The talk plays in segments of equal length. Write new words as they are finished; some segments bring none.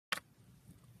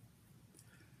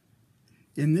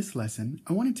In this lesson,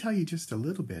 I want to tell you just a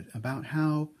little bit about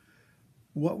how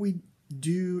what we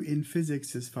do in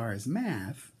physics as far as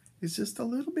math is just a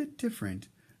little bit different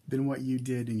than what you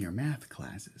did in your math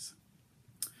classes.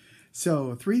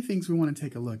 So 3 things we want to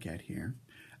take a look at here.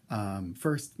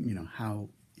 First, how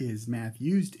is math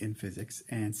used in physics?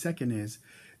 And second is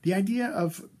the idea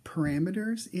of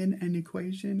parameters in an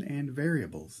equation and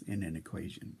variables in an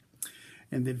equation.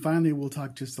 And then finally, we'll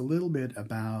talk just a little bit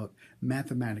about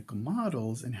mathematical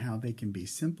models and how they can be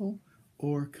simple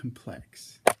or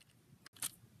complex.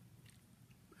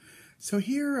 So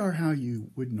here are how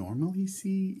you would normally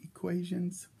see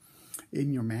equations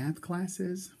in your math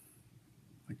classes,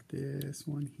 like this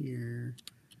one here,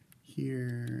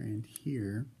 here, and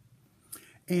here.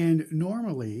 And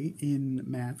normally in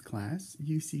math class,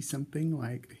 you see something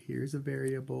like here's a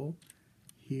variable,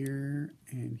 here,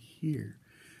 and here.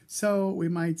 So we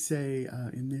might say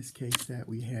in this case that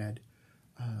we had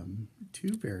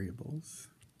 2 variables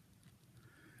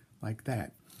like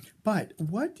that. But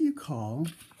what do you call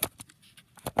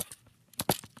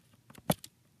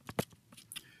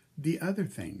the other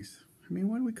things? I mean,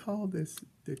 what do we call this?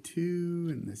 The 2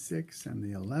 and the 6 and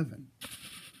the 11.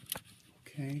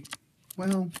 Okay,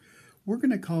 well, we're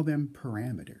going to call them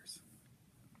parameters.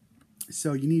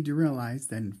 So you need to realize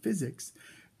that in physics,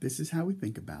 this is how we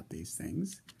think about these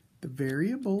things. The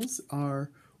variables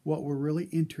are what we're really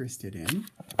interested in,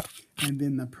 and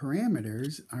then the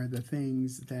parameters are the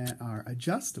things that are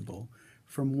adjustable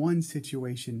from one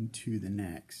situation to the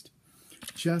next.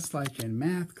 Just like in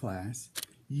math class,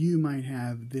 you might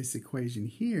have this equation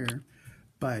here,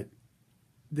 but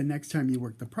the next time you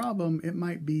work the problem, it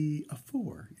might be a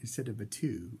 4 instead of a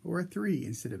 2, or a 3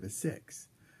 instead of a 6,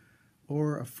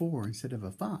 or a 4 instead of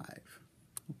a 5.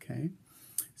 Okay,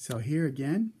 so here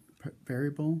again,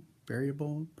 variable,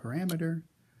 variable, parameter,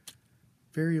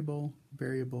 variable,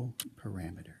 variable,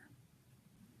 parameter.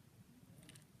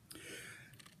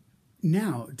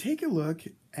 Now, take a look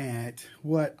at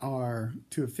what are,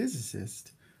 to a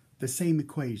physicist, the same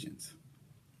equations.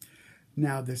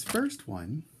 Now, this first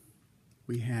one,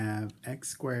 we have x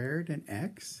squared and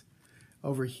x.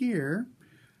 Over here,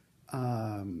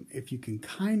 if you can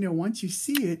kind of, once you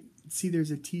see it, see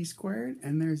there's a t squared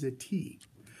and there's a t.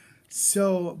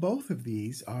 So both of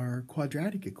these are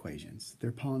quadratic equations.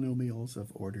 They're polynomials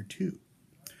of order 2.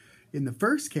 In the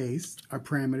first case, our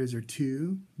parameters are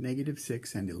 2,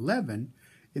 -6, and 11.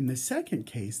 In the second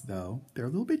case, though, they're a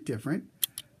little bit different.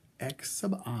 X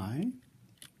sub I,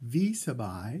 V sub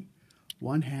I,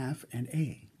 1/2, and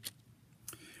A.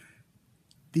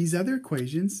 These other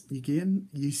equations, again,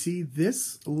 you see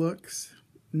this looks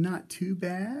not too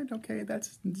bad. Okay,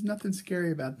 there's nothing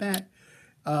scary about that.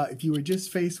 If you were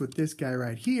just faced with this guy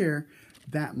right here,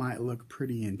 that might look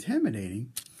pretty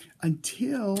intimidating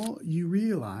until you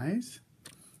realize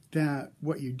that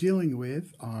what you're dealing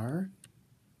with are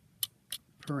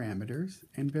parameters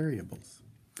and variables.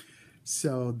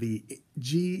 So the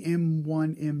G,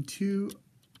 M1, M2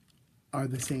 are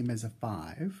the same as a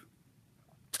 5,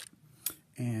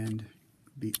 and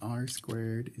the R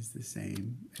squared is the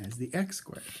same as the X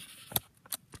squared.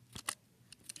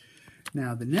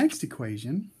 Now, the next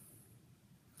equation,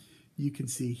 you can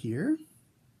see here,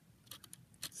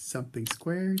 something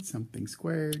squared, something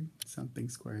squared, something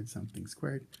squared, something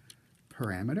squared,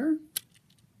 parameter,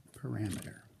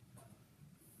 parameter.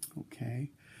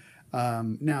 Okay.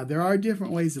 Now, there are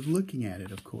different ways of looking at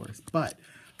it, of course, but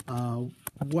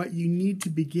what you need to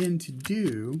begin to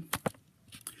do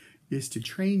is to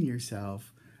train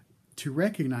yourself to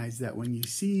recognize that when you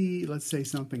see, let's say,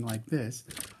 something like this,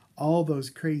 all those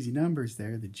crazy numbers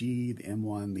there, the G, the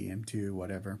M1, the M2,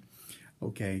 whatever,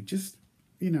 okay, just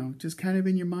kind of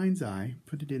in your mind's eye,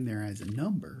 put it in there as a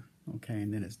number, okay,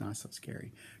 and then it's not so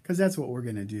scary, because that's what we're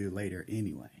going to do later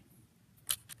anyway.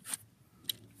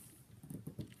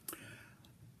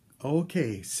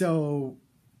 Okay, so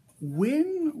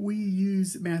when we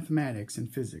use mathematics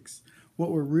and physics, what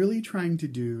we're really trying to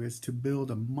do is to build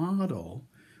a model,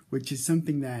 which is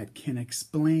something that can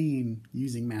explain,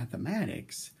 using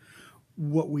mathematics,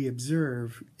 what we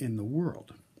observe in the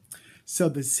world. So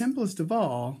the simplest of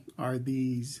all are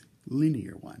these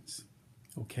linear ones,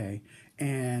 okay?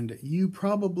 And you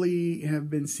probably have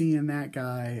been seeing that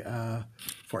guy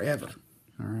forever,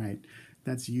 all right?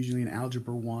 That's usually an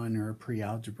algebra 1 or a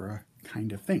pre-algebra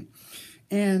kind of thing.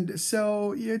 And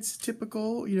so it's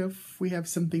typical, if we have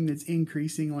something that's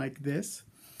increasing like this,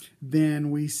 then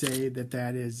we say that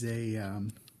that is a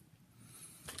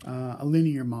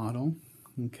linear model,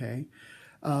 okay?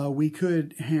 We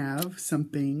could have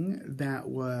something that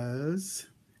was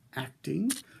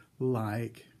acting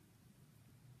like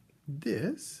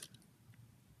this,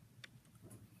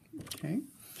 Okay.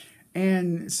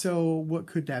 And so what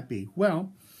could that be?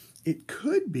 Well, it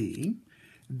could be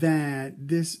that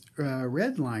this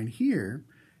red line here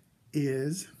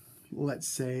is, let's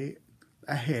say,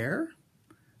 a hare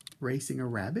racing a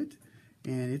rabbit,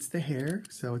 and it's the hare,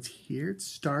 so it's here. It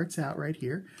starts out right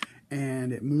here,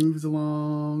 and it moves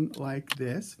along like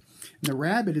this. And the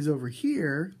rabbit is over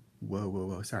here.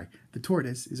 Whoa, sorry. The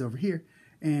tortoise is over here,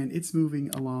 and it's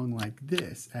moving along like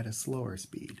this at a slower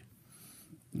speed.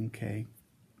 Okay.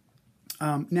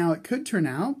 Now, it could turn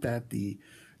out that the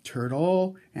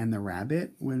turtle and the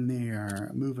rabbit, when they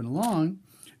are moving along,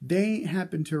 they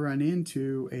happen to run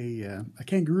into a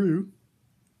kangaroo,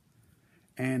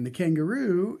 and the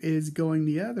kangaroo is going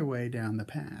the other way down the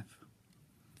path,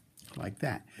 like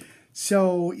that.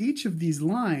 So each of these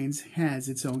lines has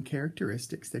its own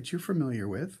characteristics that you're familiar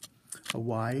with, a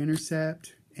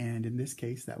y-intercept, and in this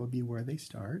case, that would be where they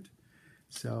start.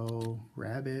 So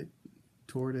rabbit,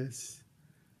 tortoise,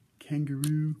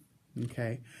 kangaroo,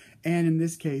 okay? And in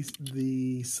this case,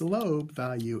 the slope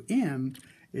value m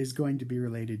is going to be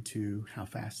related to how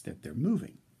fast that they're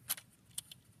moving.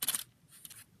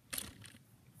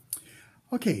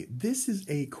 Okay, this is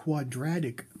a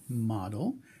quadratic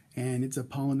model, and it's a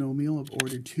polynomial of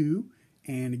order 2.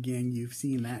 And again, you've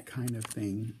seen that kind of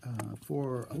thing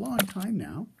for a long time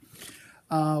now.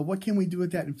 What can we do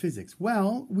with that in physics?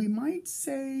 Well, we might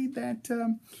say that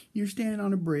you're standing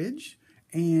on a bridge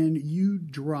and you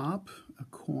drop a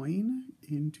coin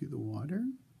into the water,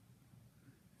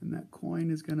 and that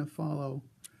coin is going to follow,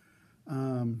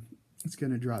 it's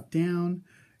going to drop down,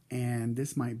 and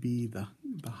this might be the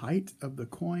height of the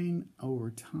coin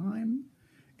over time.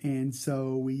 And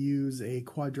so we use a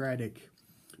quadratic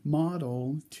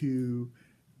model to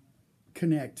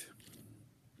connect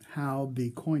how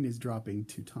the coin is dropping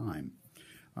to time.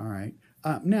 All right.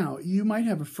 Now, you might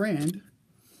have a friend,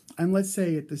 and let's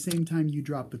say at the same time you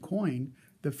drop the coin,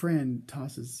 the friend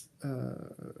tosses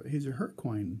his or her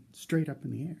coin straight up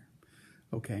in the air.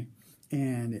 Okay.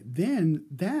 And then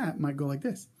that might go like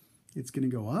this. It's going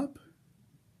to go up,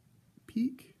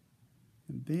 peak,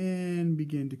 and then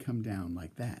begin to come down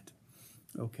like that.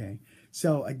 Okay.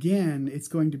 So again, it's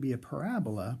going to be a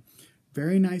parabola.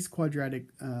 Very nice quadratic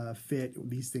fit.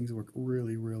 These things work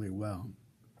really, really well.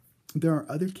 There are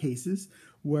other cases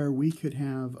where we could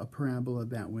have a parabola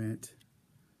that went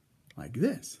like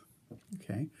this.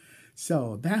 Okay,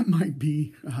 so that might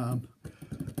be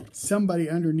somebody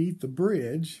underneath the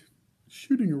bridge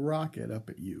shooting a rocket up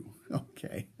at you.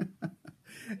 Okay,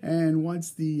 and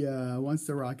once the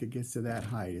rocket gets to that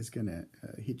height, it's gonna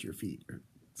hit your feet or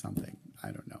something.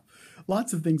 I don't know.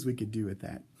 Lots of things we could do with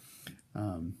that.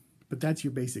 But that's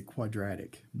your basic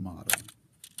quadratic model.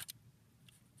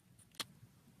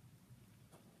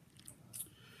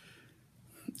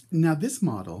 Now this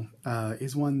model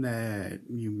is one that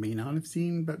you may not have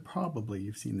seen, but probably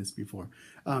you've seen this before.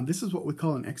 This is what we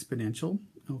call an exponential,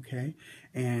 okay?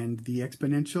 And the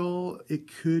exponential,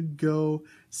 it could go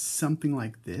something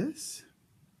like this.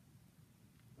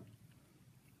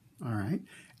 All right,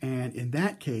 and in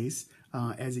that case,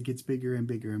 as it gets bigger and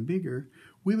bigger and bigger,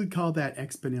 we would call that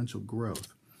exponential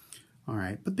growth. All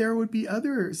right, but there would be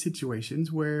other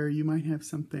situations where you might have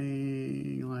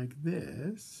something like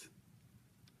this,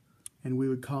 and we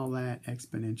would call that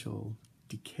exponential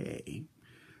decay.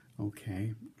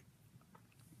 Okay.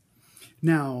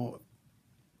 Now,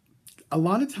 a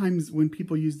lot of times when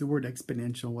people use the word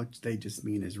exponential, what they just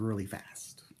mean is really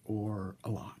fast or a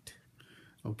lot.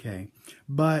 Okay,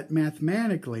 but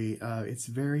mathematically, it's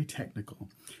very technical,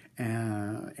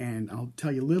 and I'll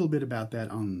tell you a little bit about that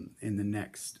in the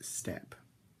next step.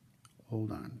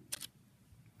 Hold on.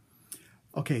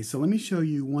 Okay, so let me show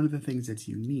you one of the things that's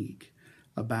unique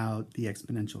about the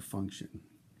exponential function.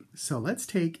 So let's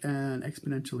take an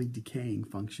exponentially decaying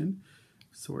function,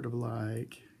 sort of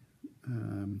like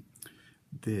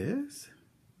this.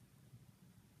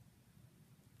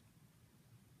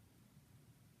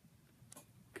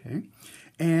 Okay,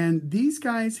 and these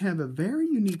guys have a very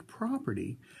unique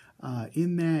property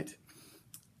in that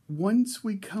once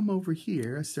we come over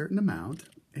here a certain amount,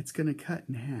 it's going to cut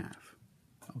in half.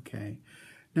 Okay,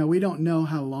 now we don't know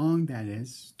how long that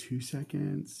is, 2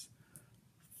 seconds,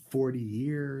 40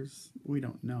 years, we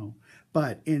don't know.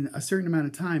 But in a certain amount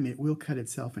of time, it will cut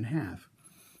itself in half.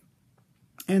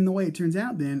 And the way it turns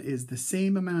out then is the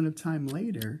same amount of time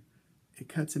later, it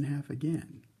cuts in half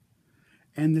again.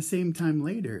 And the same time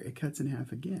later, it cuts in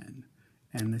half again.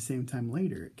 And the same time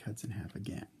later, it cuts in half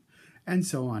again. And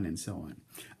so on and so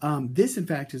on. This, in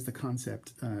fact, is the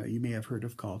concept you may have heard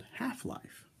of called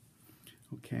half-life.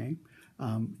 Okay?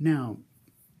 Now,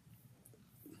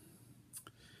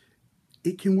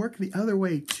 it can work the other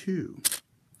way too.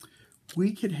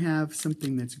 We could have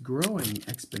something that's growing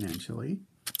exponentially.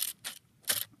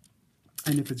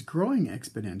 And if it's growing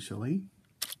exponentially,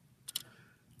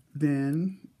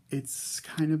 then it's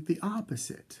kind of the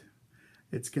opposite.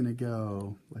 It's going to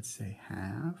go, let's say,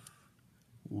 half,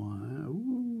 1.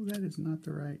 Ooh, that is not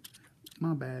the right.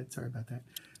 My bad. Sorry about that.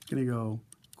 It's going to go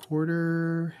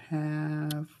quarter,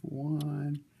 half,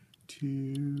 1,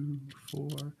 2, 4,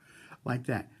 like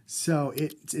that. So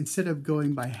it's instead of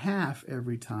going by half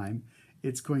every time,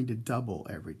 it's going to double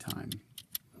every time,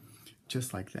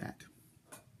 just like that.